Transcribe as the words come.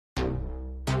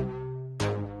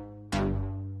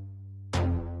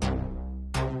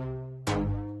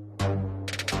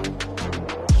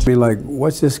Be like,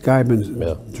 what's this guy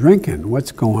been drinking?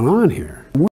 What's going on here?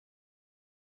 We're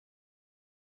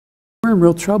in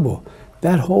real trouble.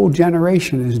 That whole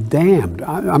generation is damned.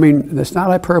 I mean, that's not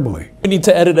hyperbole. We need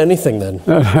to edit anything then.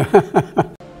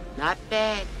 Not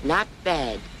bad, not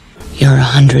bad. You're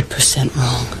 100%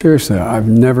 wrong. Seriously, I've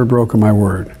never broken my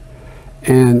word.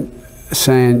 And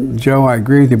saying, Joe, I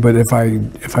agree with you, but if I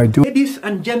do... Ladies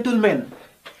and gentlemen,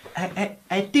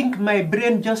 I think my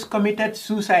brain just committed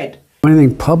suicide.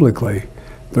 Anything publicly,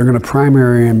 they're going to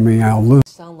primary me, I'll lose.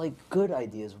 Sound like good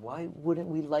ideas. Why wouldn't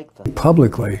we like them?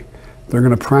 Publicly, they're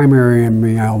going to primary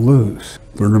me, I'll lose.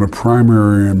 They're going to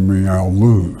primary me, I'll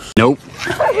lose. Nope.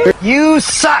 You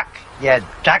suck, you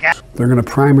jackass. They're going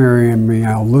to primary me,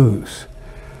 I'll lose.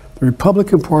 The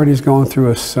Republican Party is going through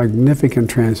a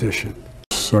significant transition.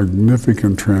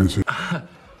 Significant transition.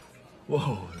 Whoa.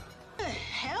 What the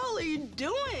hell are you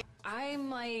doing? I'm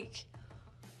like,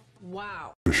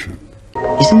 wow.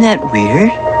 Isn't that weird?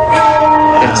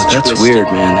 That's weird,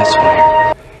 man. That's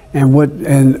weird.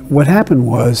 And what happened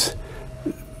was,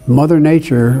 Mother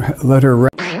Nature let her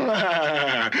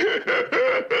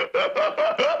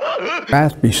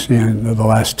wrath be seen of the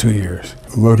last 2 years.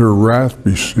 Let her wrath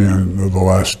be seen of the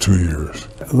last 2 years.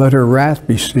 Let her wrath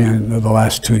be seen of the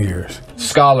last 2 years.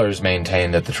 Scholars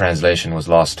maintain that the translation was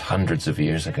lost hundreds of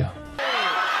years ago.